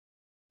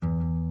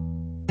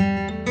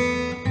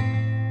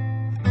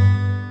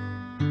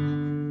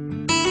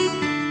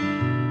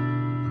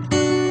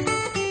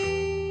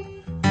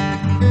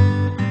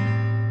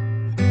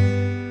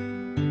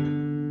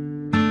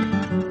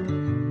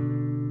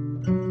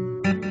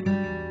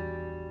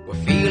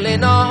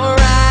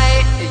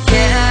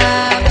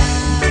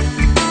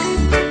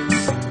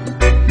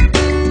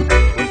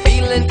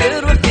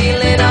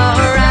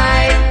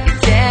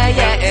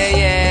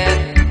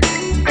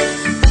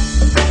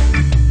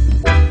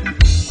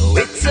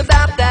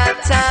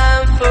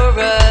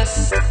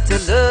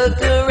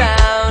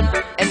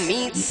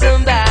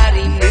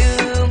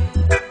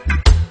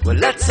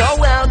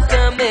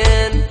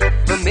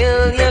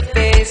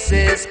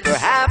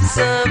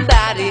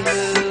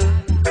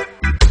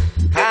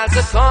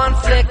has a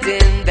conflict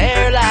in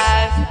their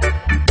life.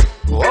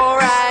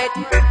 Alright,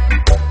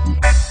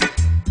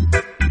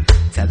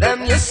 tell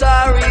them you're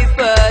sorry,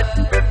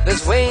 but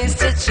there's ways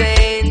to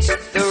change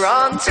the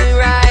wrong to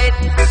right.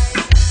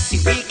 See,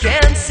 we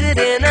can sit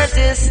in a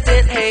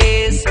distant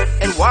haze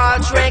and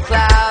watch rain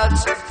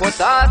clouds for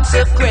thoughts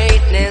of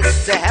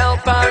greatness to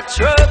help our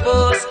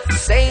troubles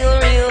sail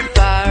real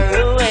far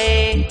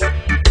away.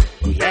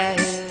 Oh yeah.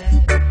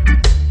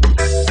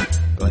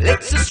 Well,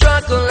 it's a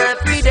struggle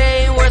every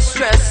day, we're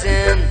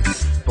stressing,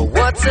 but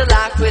what's a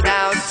life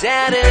without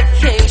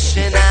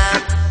dedication?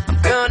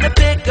 I'm gonna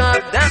pick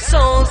up that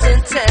soul's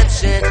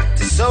intention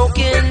to soak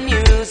in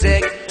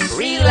music,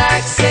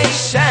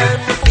 relaxation.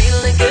 We're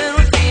feeling good,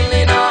 we're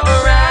feeling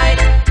alright,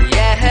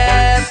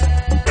 yeah.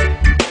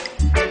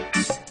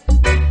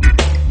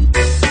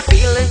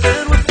 Feeling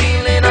good, we're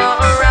feeling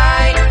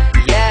alright,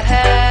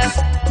 yeah.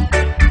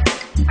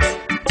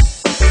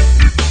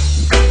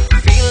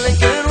 Feeling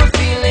good, we're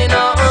feeling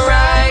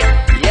alright,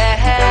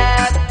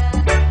 yeah.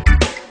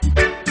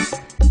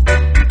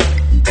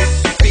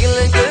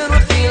 Feeling good,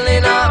 we're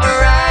feeling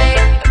alright,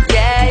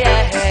 yeah,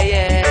 yeah,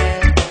 yeah.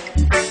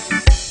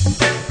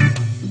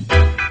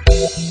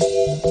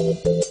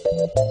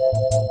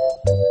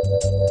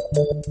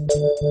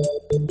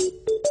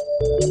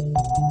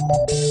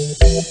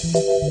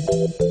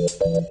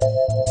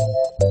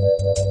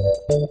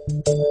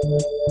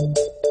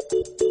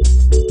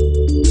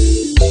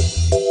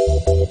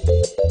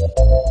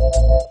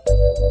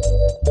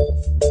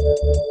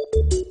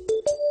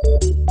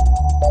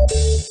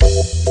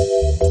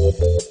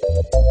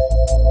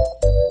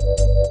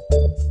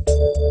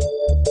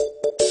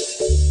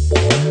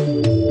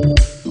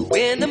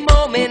 In the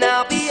moment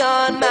I'll be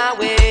on my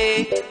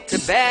way to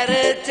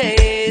better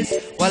days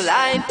while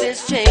life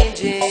is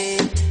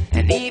changing.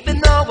 And even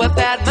though I've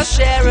had my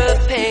share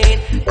of pain,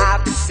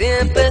 I've been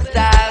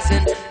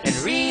sympathizing and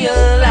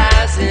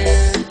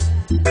realizing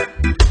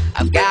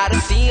I've got a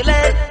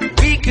feeling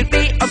we could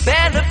be a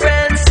better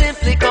friend,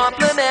 simply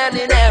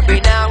complimenting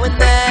every now and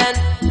then.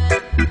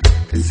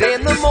 Cause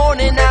in the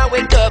morning I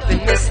wake up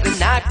and miss the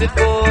night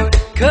before,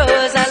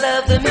 cause I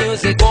love the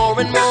music more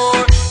and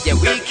more. Yeah,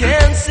 we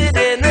can sit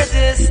in a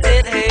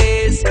distant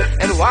haze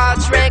and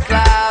watch rain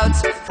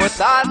clouds for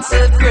thoughts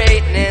of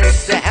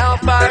greatness to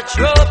help our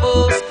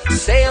troubles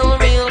sail